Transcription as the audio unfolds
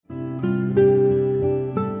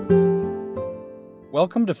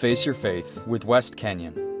Welcome to Face Your Faith with West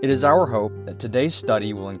Kenyon. It is our hope that today's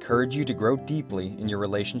study will encourage you to grow deeply in your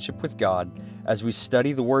relationship with God as we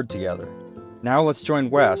study the Word together. Now let's join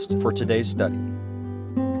West for today's study.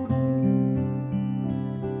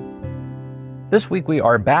 This week we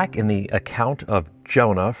are back in the account of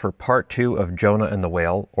Jonah for part 2 of Jonah and the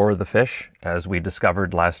whale, or the fish, as we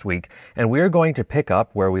discovered last week. And we are going to pick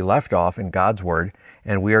up where we left off in God's Word,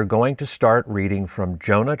 and we are going to start reading from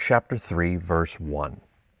Jonah chapter 3, verse 1.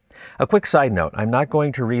 A quick side note, I'm not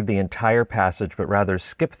going to read the entire passage, but rather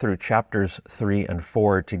skip through chapters 3 and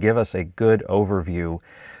 4 to give us a good overview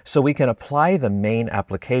so we can apply the main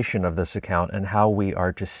application of this account and how we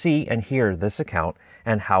are to see and hear this account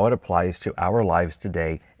and how it applies to our lives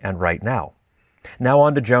today and right now. Now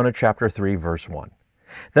on to Jonah chapter 3, verse 1.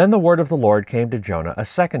 Then the word of the Lord came to Jonah a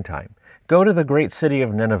second time. Go to the great city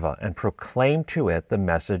of Nineveh and proclaim to it the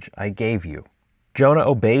message I gave you. Jonah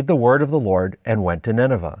obeyed the word of the Lord and went to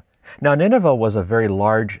Nineveh. Now Nineveh was a very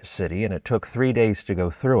large city, and it took 3 days to go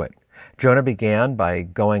through it. Jonah began by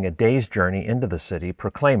going a day's journey into the city,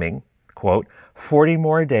 proclaiming, quote, 40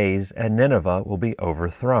 more days and Nineveh will be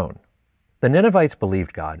overthrown. The Ninevites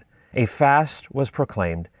believed God. A fast was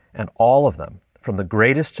proclaimed, and all of them, from the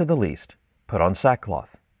greatest to the least, put on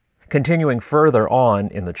sackcloth. Continuing further on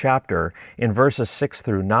in the chapter, in verses 6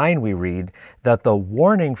 through 9, we read that the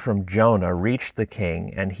warning from Jonah reached the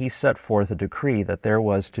king, and he set forth a decree that there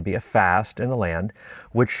was to be a fast in the land,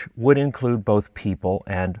 which would include both people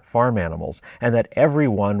and farm animals, and that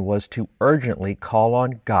everyone was to urgently call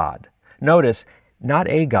on God. Notice, not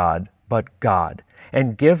a God, but God,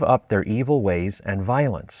 and give up their evil ways and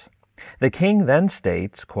violence. The king then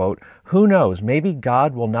states, quote, who knows, maybe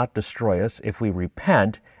God will not destroy us if we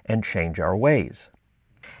repent and change our ways.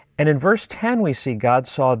 And in verse 10 we see God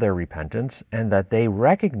saw their repentance and that they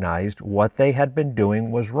recognized what they had been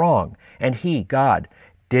doing was wrong, and He, God,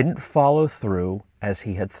 didn't follow through as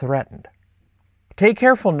He had threatened. Take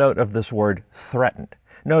careful note of this word threatened.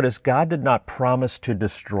 Notice God did not promise to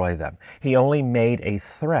destroy them. He only made a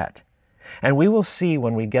threat. And we will see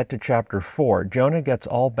when we get to chapter 4, Jonah gets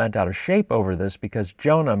all bent out of shape over this because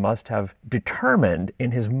Jonah must have determined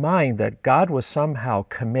in his mind that God was somehow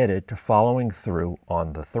committed to following through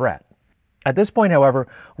on the threat. At this point, however,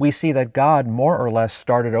 we see that God more or less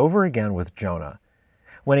started over again with Jonah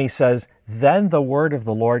when he says, then the word of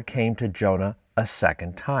the Lord came to Jonah a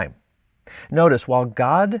second time. Notice, while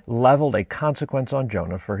God leveled a consequence on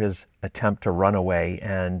Jonah for his attempt to run away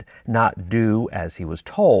and not do as he was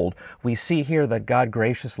told, we see here that God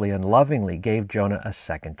graciously and lovingly gave Jonah a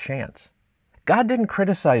second chance. God didn't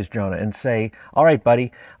criticize Jonah and say, all right,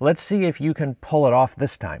 buddy, let's see if you can pull it off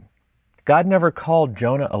this time. God never called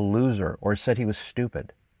Jonah a loser or said he was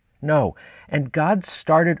stupid. No, and God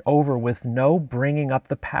started over with no bringing up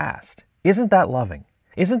the past. Isn't that loving?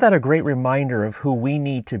 Isn't that a great reminder of who we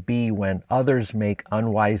need to be when others make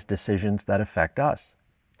unwise decisions that affect us?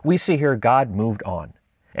 We see here God moved on,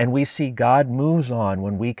 and we see God moves on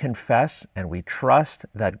when we confess and we trust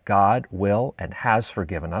that God will and has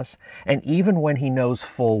forgiven us, and even when He knows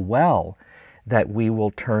full well that we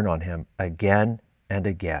will turn on Him again and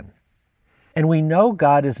again. And we know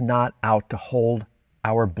God is not out to hold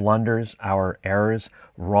our blunders, our errors,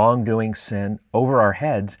 wrongdoing, sin over our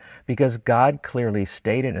heads, because God clearly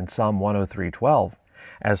stated in Psalm 103:12,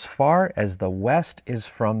 as far as the west is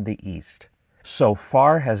from the east, so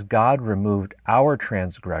far has God removed our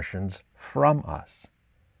transgressions from us.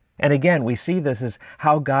 And again, we see this as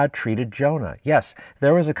how God treated Jonah. Yes,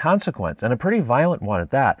 there was a consequence, and a pretty violent one at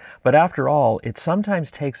that, but after all, it sometimes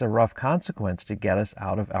takes a rough consequence to get us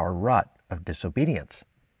out of our rut of disobedience.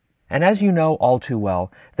 And as you know all too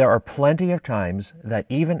well, there are plenty of times that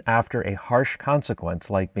even after a harsh consequence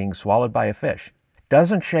like being swallowed by a fish,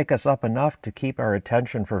 doesn't shake us up enough to keep our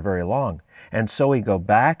attention for very long, and so we go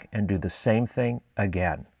back and do the same thing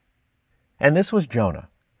again. And this was Jonah.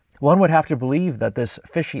 One would have to believe that this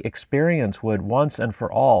fishy experience would once and for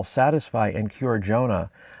all satisfy and cure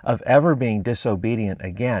Jonah of ever being disobedient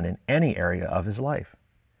again in any area of his life.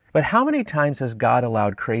 But how many times has God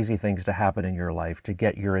allowed crazy things to happen in your life to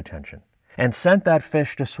get your attention and sent that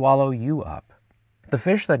fish to swallow you up? The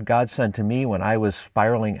fish that God sent to me when I was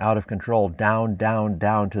spiraling out of control down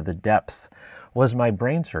to the depths was my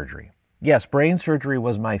brain surgery. Yes, brain surgery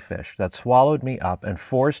was my fish that swallowed me up and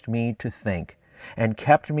forced me to think and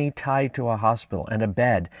kept me tied to a hospital and a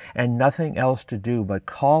bed and nothing else to do but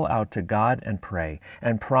call out to God and pray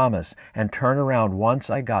and promise and turn around once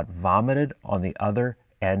I got vomited on the other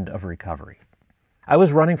end of recovery. I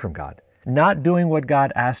was running from God, not doing what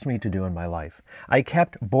God asked me to do in my life. I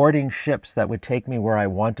kept boarding ships that would take me where I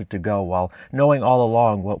wanted to go while knowing all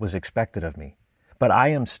along what was expected of me. But I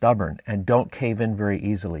am stubborn and don't cave in very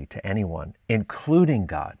easily to anyone, including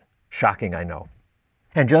God. Shocking, I know.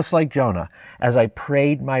 And just like Jonah, as I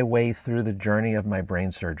prayed my way through the journey of my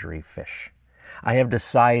brain surgery, fish, I have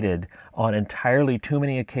decided on entirely too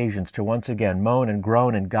many occasions to once again moan and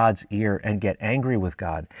groan in God's ear and get angry with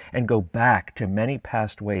God and go back to many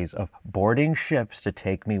past ways of boarding ships to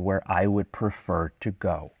take me where I would prefer to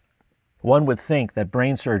go. One would think that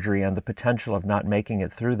brain surgery and the potential of not making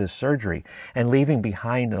it through this surgery and leaving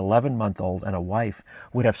behind an 11-month-old and a wife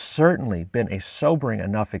would have certainly been a sobering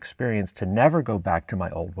enough experience to never go back to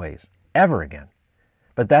my old ways, ever again.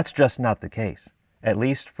 But that's just not the case, at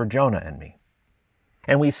least for Jonah and me.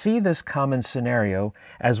 And we see this common scenario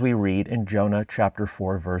as we read in Jonah chapter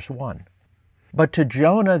 4, verse 1. But to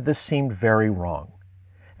Jonah this seemed very wrong,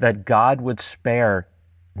 that God would spare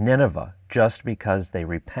Nineveh just because they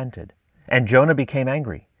repented. And Jonah became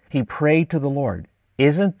angry. He prayed to the Lord,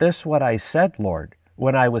 "Isn't this what I said, Lord,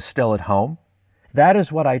 when I was still at home? That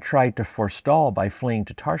is what I tried to forestall by fleeing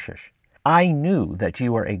to Tarshish. I knew that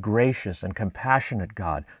you are a gracious and compassionate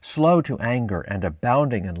God, slow to anger and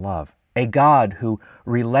abounding in love, a God who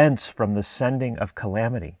relents from the sending of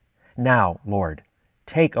calamity. Now, Lord,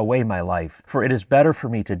 take away my life, for it is better for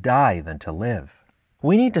me to die than to live."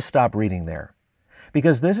 We need to stop reading there,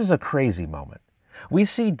 because this is a crazy moment. We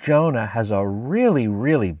see Jonah has a really,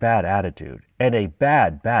 really bad attitude and a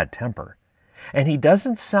bad temper. And he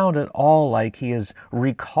doesn't sound at all like he is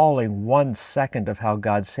recalling 1 second of how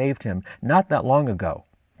God saved him not that long ago,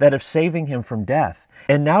 that of saving him from death.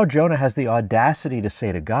 And now Jonah has the audacity to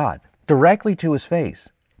say to God, directly to his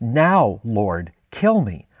face, "Now, Lord, kill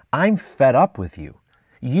me. I'm fed up with you.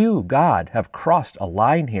 You, God, have crossed a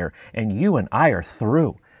line here, and you and I are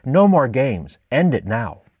through. No more games. End it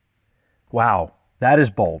now." Wow. That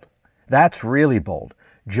is bold. That's really bold.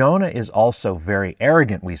 Jonah is also very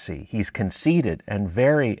arrogant, we see. He's conceited and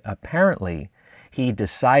very apparently he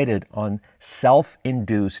decided on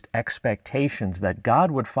self-induced expectations that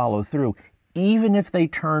God would follow through even if they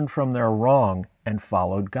turned from their wrong and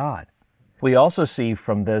followed God. We also see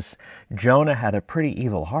from this Jonah had a pretty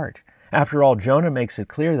evil heart. After all, Jonah makes it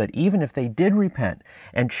clear that even if they did repent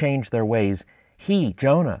and change their ways, he,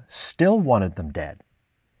 Jonah, still wanted them dead.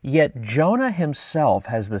 Yet Jonah himself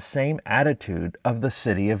has the same attitude of the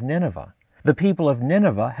city of Nineveh. The people of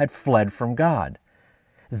Nineveh had fled from God.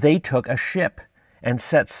 They took a ship and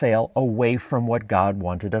set sail away from what God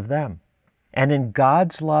wanted of them. And in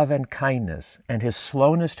God's love and kindness and his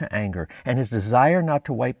slowness to anger and his desire not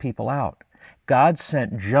to wipe people out, God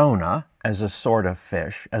sent Jonah as a sort of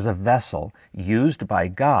fish, as a vessel used by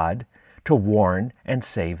God to warn and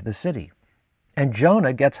save the city. And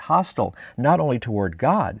Jonah gets hostile not only toward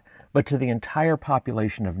God, but to the entire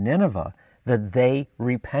population of Nineveh, that they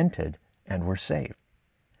repented and were saved.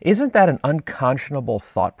 Isn't that an unconscionable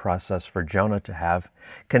thought process for Jonah to have,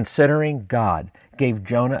 considering God gave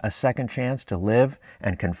Jonah a second chance to live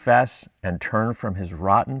and confess and turn from his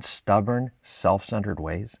rotten, stubborn, self-centered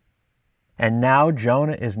ways? And now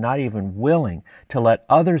Jonah is not even willing to let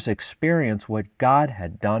others experience what God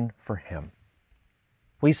had done for him.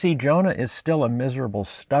 We see Jonah is still a miserable,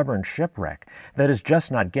 stubborn shipwreck that is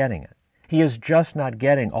just not getting it. He is just not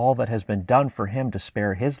getting all that has been done for him to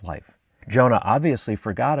spare his life. Jonah obviously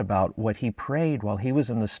forgot about what he prayed while he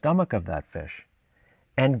was in the stomach of that fish.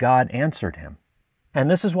 And God answered him. And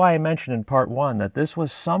this is why I mentioned in part 1 that this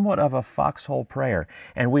was somewhat of a foxhole prayer,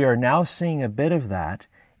 and we are now seeing a bit of that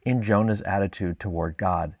in Jonah's attitude toward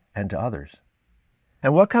God and to others.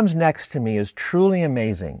 And what comes next to me is truly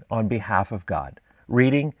amazing on behalf of God.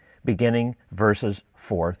 Reading, beginning verses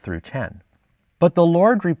 4 through 10. But the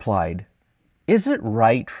Lord replied, "Is it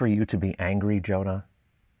right for you to be angry, Jonah?"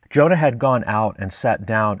 Jonah had gone out and sat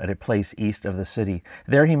down at a place east of the city.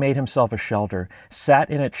 There he made himself a shelter, sat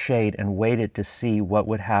in its shade, and waited to see what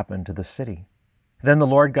would happen to the city. Then the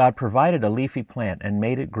Lord God provided a leafy plant and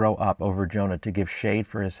made it grow up over Jonah to give shade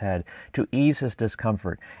for his head, to ease his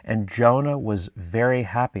discomfort, and Jonah was very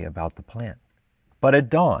happy about the plant. But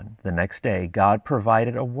at dawn, the next day, God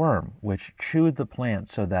provided a worm which chewed the plant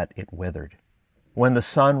so that it withered. When the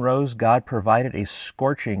sun rose, God provided a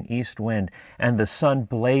scorching east wind, and the sun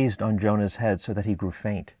blazed on Jonah's head so that he grew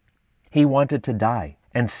faint. He wanted to die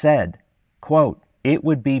and said, quote, "It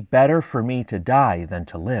would be better for me to die than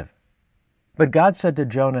to live." But God said to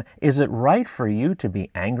Jonah, "Is it right for you to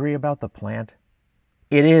be angry about the plant?"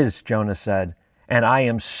 "It is," Jonah said, "and I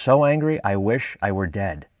am so angry I wish I were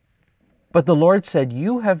dead." But the Lord said,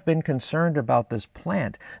 "You have been concerned about this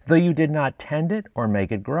plant, though you did not tend it or make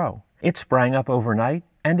it grow. It sprang up overnight,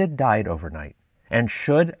 and it died overnight. And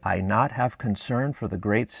should I not have concern for the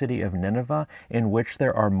great city of Nineveh, in which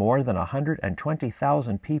there are more than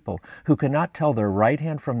 120,000 people who cannot tell their right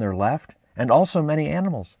hand from their left, and also many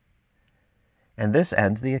animals?" And this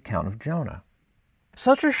ends the account of Jonah.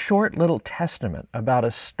 Such a short little testament about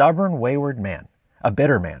a stubborn, wayward man, a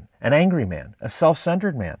bitter man, an angry man, a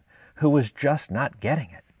self-centered man who was just not getting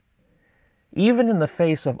it. Even in the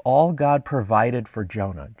face of all God provided for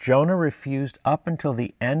Jonah, Jonah refused up until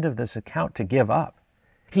the end of this account to give up.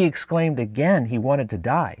 He exclaimed again he wanted to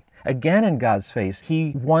die. Again in God's face,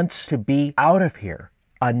 he wants to be out of here.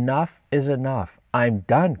 Enough is enough. I'm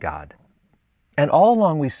done, God. And all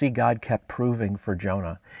along we see God kept proving for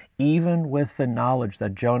Jonah, even with the knowledge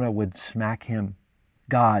that Jonah would smack him,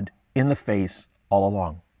 God, in the face all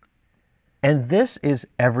along. And this is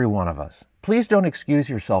every one of us. Please don't excuse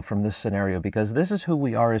yourself from this scenario, because this is who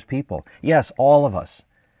we are as people. Yes, all of us.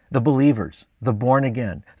 The believers, the born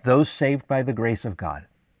again, those saved by the grace of God.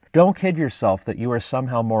 Don't kid yourself that you are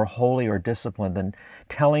somehow more holy or disciplined than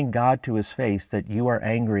telling God to his face that you are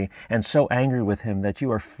angry, and so angry with him that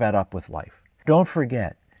you are fed up with life. Don't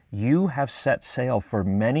forget, you have set sail for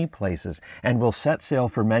many places and will set sail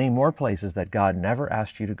for many more places that God never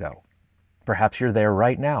asked you to go. Perhaps you're there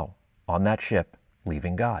right now, on that ship,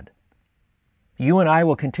 leaving God. You and I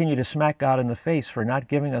will continue to smack God in the face for not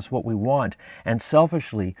giving us what we want and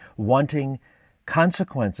selfishly wanting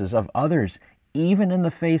consequences of others, even in the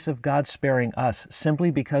face of God sparing us, simply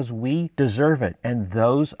because we deserve it and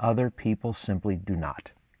those other people simply do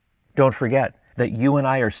not. Don't forget that you and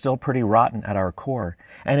I are still pretty rotten at our core,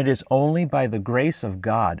 and it is only by the grace of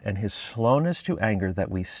God and his slowness to anger that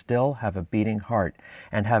we still have a beating heart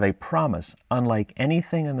and have a promise unlike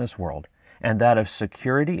anything in this world, and that of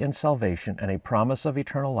security in salvation and a promise of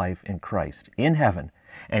eternal life in Christ, in heaven,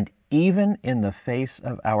 and even in the face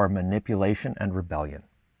of our manipulation and rebellion.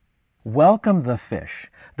 Welcome the fish,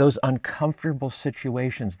 those uncomfortable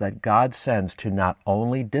situations that God sends to not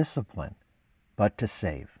only discipline, but to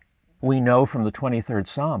save. We know from the 23rd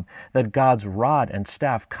Psalm that God's rod and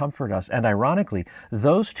staff comfort us, and ironically,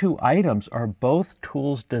 those two items are both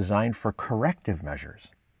tools designed for corrective measures.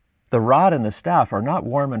 The rod and the staff are not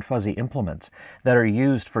warm and fuzzy implements that are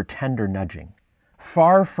used for tender nudging.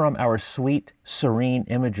 Far from our sweet, serene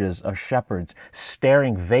images of shepherds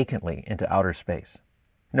staring vacantly into outer space.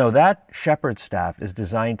 No, that shepherd's staff is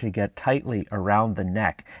designed to get tightly around the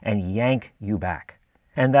neck and yank you back.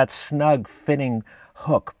 And that snug fitting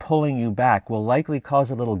hook pulling you back will likely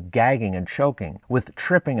cause a little gagging and choking, with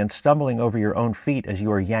tripping and stumbling over your own feet as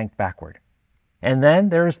you are yanked backward. And then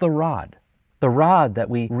there's the rod that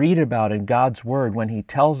we read about in God's Word when he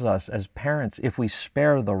tells us as parents, if we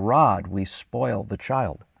spare the rod, we spoil the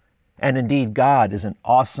child. And indeed, God is an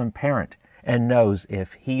awesome parent and knows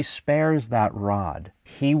if he spares that rod,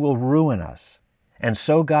 he will ruin us. And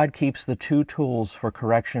so God keeps the two tools for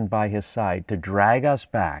correction by his side to drag us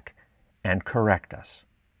back and correct us.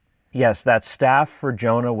 Yes, that staff for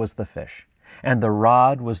Jonah was the fish, and the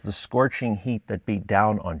rod was the scorching heat that beat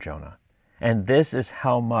down on Jonah. And this is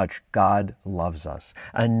how much God loves us,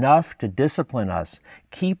 enough to discipline us,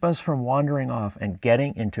 keep us from wandering off and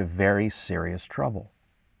getting into very serious trouble.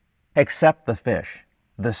 Accept the fish,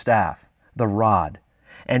 the staff, the rod,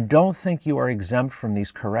 and don't think you are exempt from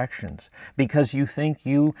these corrections because you think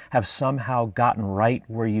you have somehow gotten right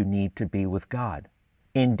where you need to be with God.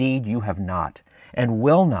 Indeed, you have not, and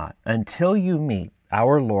will not until you meet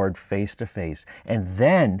our Lord face to face, and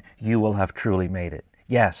then you will have truly made it.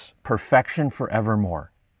 Yes, perfection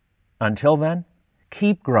forevermore. Until then,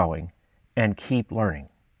 keep growing and keep learning,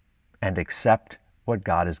 and accept what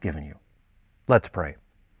God has given you. Let's pray.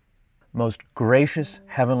 Most gracious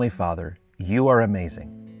Heavenly Father, you are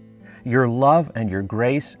amazing. Your love and your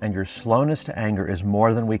grace and your slowness to anger is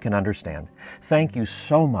more than we can understand. Thank you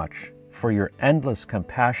so much for your endless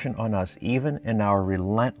compassion on us, even in our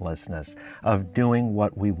relentlessness of doing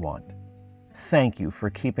what we want. Thank you for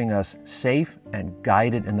keeping us safe and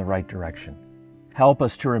guided in the right direction. Help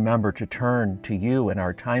us to remember to turn to you in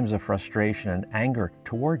our times of frustration and anger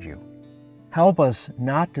toward you. Help us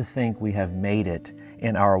not to think we have made it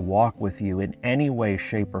in our walk with you in any way,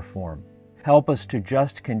 shape, or form. Help us to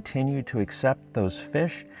just continue to accept those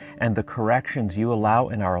fish and the corrections you allow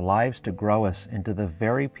in our lives to grow us into the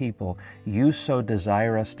very people you so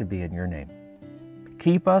desire us to be in your name.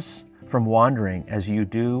 Keep us from wandering as you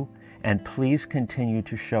do, and please continue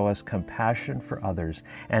to show us compassion for others,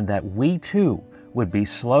 and that we too would be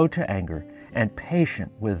slow to anger and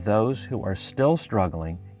patient with those who are still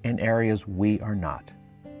struggling in areas we are not.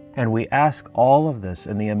 And we ask all of this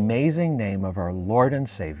in the amazing name of our Lord and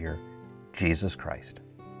Savior, Jesus Christ.